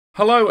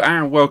Hello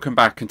and welcome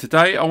back, and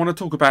today I want to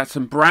talk about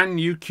some brand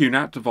new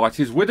QNAP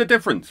devices with a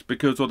difference,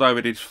 because although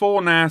it is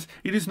for NAS,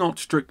 it is not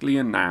strictly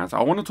a NAS.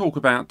 I want to talk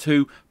about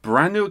two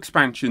brand new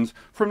expansions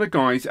from the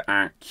guys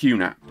at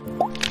QNAP.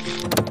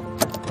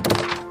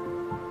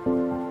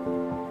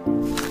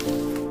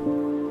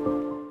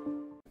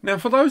 Now,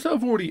 for those that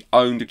have already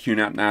owned a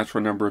QNAP NAS for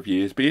a number of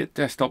years, be it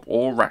desktop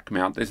or rack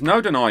mount, there's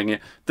no denying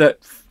it that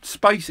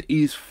space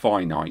is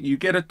finite. You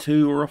get a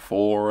 2 or a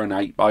 4 or an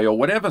 8 bay or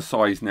whatever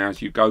size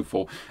NAS you go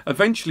for,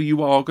 eventually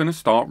you are going to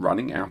start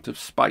running out of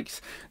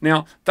space.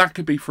 Now, that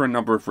could be for a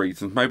number of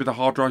reasons. Maybe the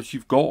hard drives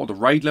you've got or the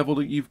RAID level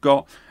that you've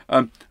got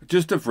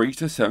just have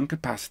reached a certain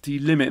capacity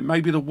limit.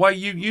 Maybe the way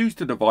you use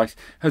the device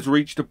has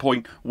reached a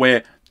point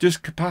where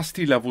just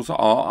capacity levels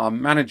are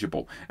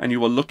unmanageable, and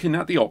you are looking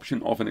at the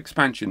option of an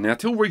expansion. Now,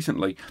 till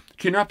recently,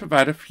 QNAP have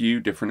had a few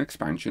different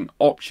expansion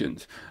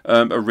options.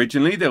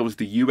 Originally, there was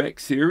the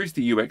UX series,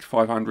 the UX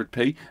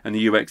 500p and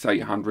the UX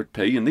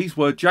 800p, and these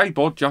were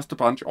JBOD, just a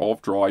bunch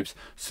of drives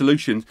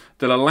solutions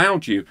that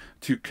allowed you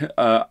to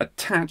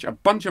attach a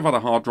bunch of other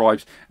hard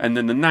drives, and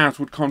then the NAS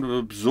would kind of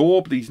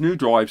absorb these new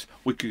drives,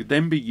 which could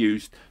then be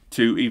used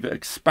to either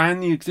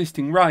expand the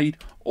existing RAID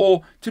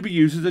or to be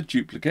used as a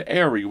duplicate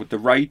area, with the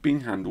RAID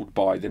being handled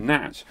by the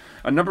NAS.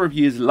 A number of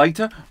years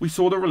later, we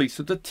saw the release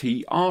of the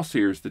TR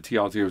series, the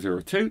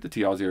TR002, the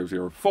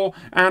TR004,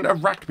 and a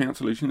rack mount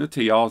solution, the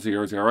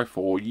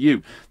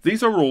TR004U.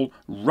 These are all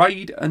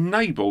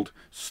RAID-enabled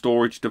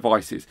storage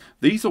devices.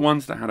 These are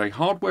ones that had a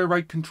hardware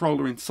RAID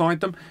controller inside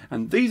them,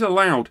 and these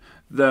allowed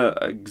the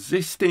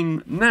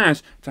existing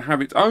NAS to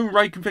have its own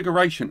RAID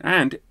configuration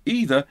and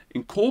either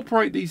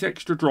incorporate these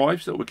extra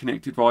drives that were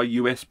connected via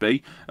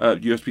USB,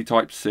 USB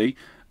Type-C,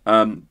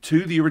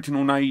 to the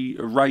original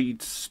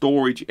RAID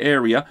storage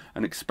area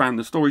and expand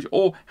the storage,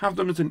 or have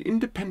them as an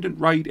independent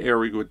RAID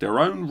area with their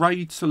own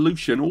RAID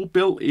solution all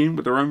built in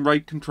with their own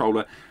RAID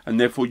controller, and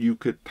therefore you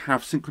could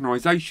have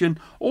synchronization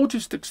or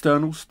just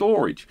external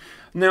storage.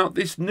 Now,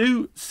 this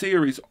new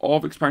series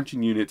of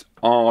expansion units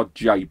are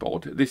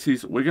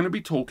JBOD. We're going to be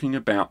talking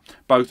about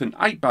both an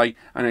 8 bay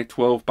and a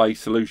 12 bay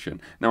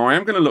solution. Now, I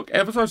am going to look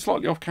ever so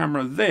slightly off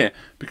camera there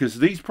because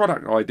these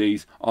product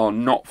IDs are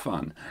not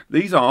fun.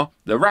 These are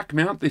the rack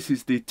mount. This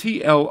is the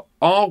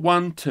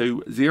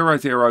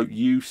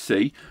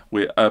TL-R1200UC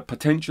with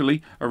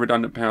potentially a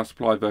redundant power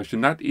supply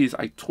version. That is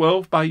a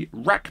 12 bay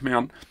rack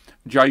mount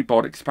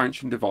JBOD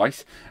expansion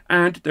device,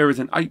 and there is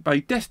an 8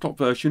 bay desktop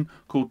version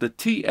called the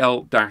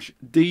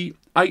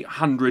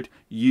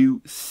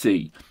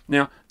TL-D800UC.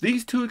 Now,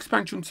 these two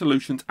expansion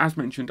solutions, as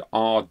mentioned,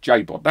 are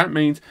JBOD. That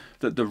means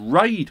that the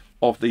RAID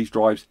of these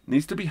drives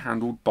needs to be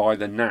handled by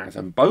the NAS,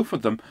 and both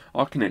of them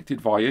are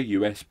connected via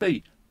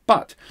USB.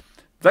 But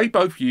they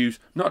both use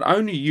not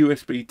only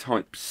USB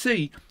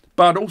Type-C,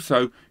 but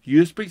also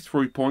USB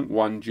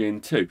 3.1 Gen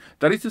 2.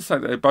 That is to say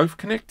that they're both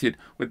connected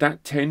with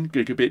that 10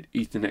 gigabit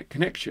Ethernet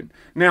connection.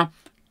 Now,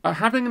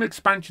 having an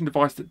expansion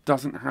device that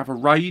doesn't have a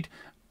RAID,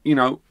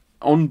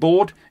 on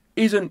board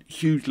isn't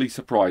hugely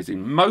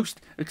surprising. Most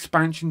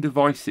expansion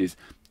devices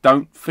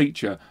don't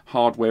feature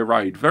hardware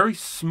RAID. Very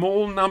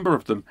small number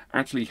of them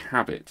actually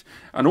have it.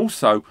 And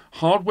also,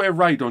 hardware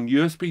RAID on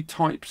USB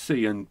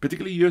Type-C and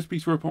particularly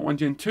USB 3.1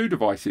 Gen 2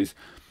 devices,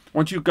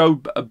 once you go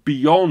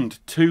beyond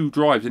 2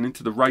 drives and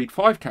into the RAID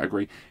 5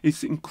 category,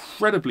 it's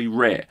incredibly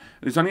rare.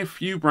 There's only a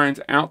few brands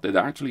out there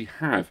that actually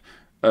have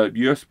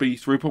USB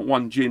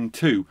 3.1 Gen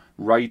 2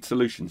 RAID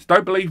solutions.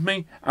 Don't believe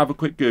me? Have a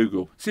quick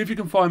Google. See if you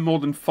can find more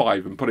than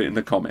 5 and put it in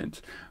the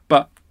comments.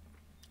 But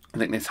I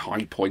think there's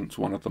High Point's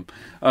one of them.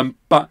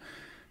 But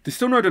there's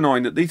still no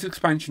denying that these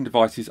expansion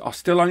devices are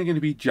still only going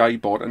to be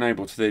JBOD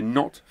enabled, so they're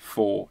not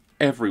for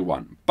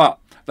everyone. But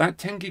that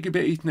 10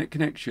 gigabit Ethernet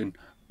connection,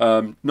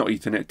 not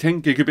Ethernet,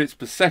 10 gigabits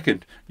per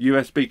second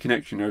USB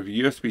connection over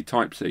USB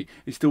Type-C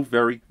is still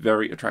very,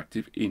 very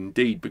attractive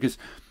indeed, because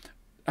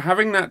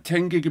having that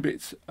 10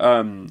 gigabits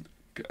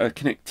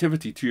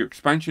connectivity to your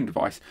expansion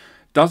device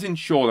does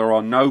ensure there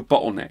are no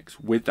bottlenecks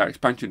with that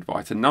expansion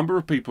device. A number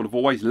of people have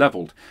always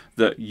leveled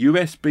that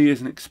USB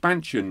as an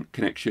expansion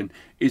connection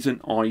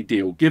isn't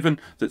ideal, given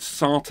that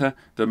SATA,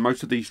 that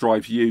most of these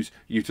drives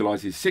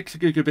utilizes 6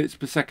 gigabits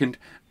per second,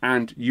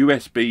 and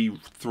USB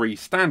 3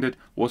 standard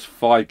was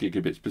 5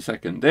 gigabits per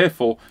second.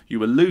 Therefore, you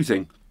were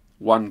losing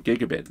 1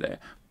 gigabit there.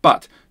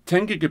 But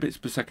 10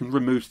 gigabits per second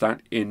removes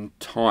that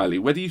entirely.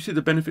 Whether you see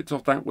the benefits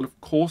of that will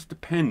of course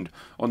depend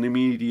on the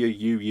media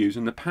you use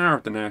and the power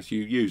of the NAS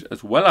you use,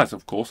 as well as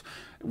of course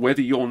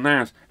whether your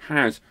NAS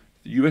has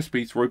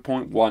USB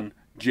 3.1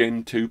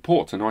 Gen 2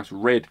 ports, a nice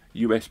red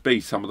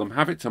USB. Some of them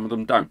have it, some of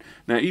them don't.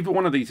 Now, either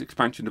one of these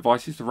expansion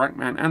devices, the rack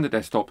mount and the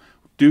desktop,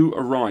 do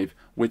arrive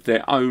with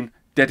their own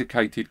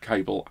dedicated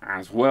cable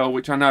as well,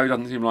 which I know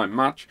doesn't seem like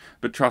much,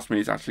 but trust me,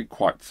 it's actually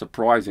quite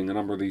surprising. A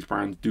number of these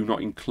brands do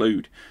not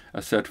include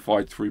a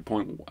certified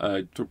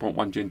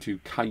 3.1 Gen 2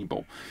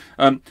 cable.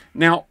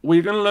 Now,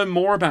 we're going to learn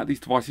more about these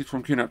devices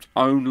from QNAP's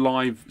own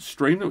live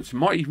stream, which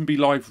might even be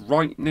live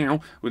right now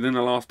within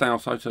the last hour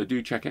or so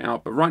do check it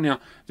out. But right now,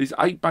 this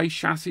 8 bay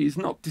chassis is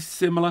not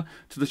dissimilar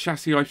to the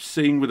chassis I've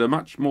seen, with a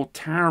much more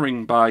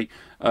towering bay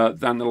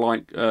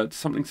than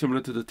something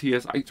similar to the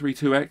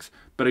TS-832X.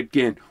 But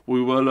again,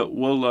 we'll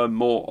learn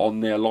more on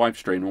their live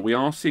stream, and we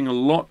are seeing a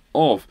lot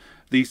of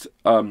these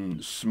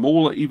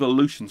smaller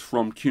evolutions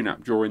from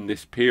QNAP during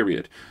this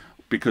period,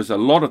 because a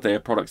lot of their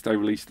products they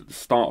released at the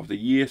start of the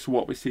year. So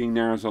what we're seeing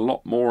now is a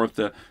lot more of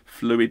the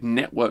fluid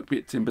network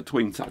bits in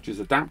between, such as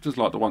adapters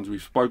like the ones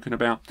we've spoken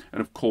about, and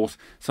of course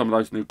some of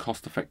those new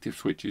cost-effective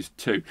switches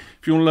too.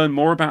 If you want to learn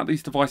more about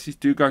these devices,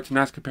 do go to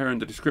NAS Compare in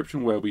the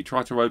description, where we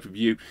try to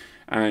overview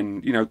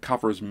and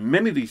cover as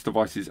many of these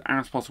devices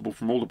as possible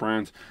from all the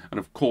brands. And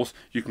of course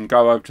you can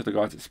go over to the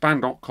guys at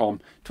span.com,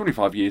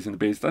 25 years in the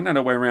biz, they know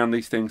their way around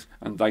these things,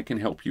 and they can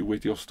help you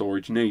with your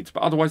storage needs.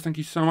 But otherwise, thank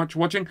you so much for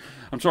watching.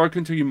 I'm sorry I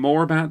couldn't tell you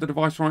more about the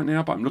device right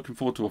now, but I'm looking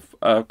forward to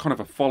a kind of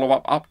a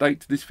follow-up update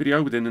to this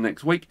video within the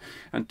next week.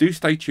 And do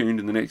stay tuned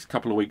in the next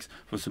couple of weeks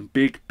for some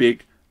big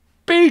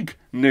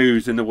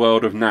news in the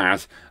world of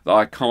NAS that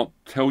I can't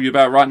tell you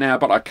about right now,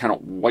 but I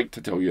cannot wait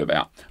to tell you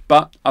about.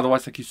 But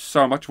otherwise, thank you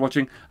so much for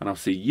watching, and I'll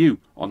see you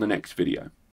on the next video.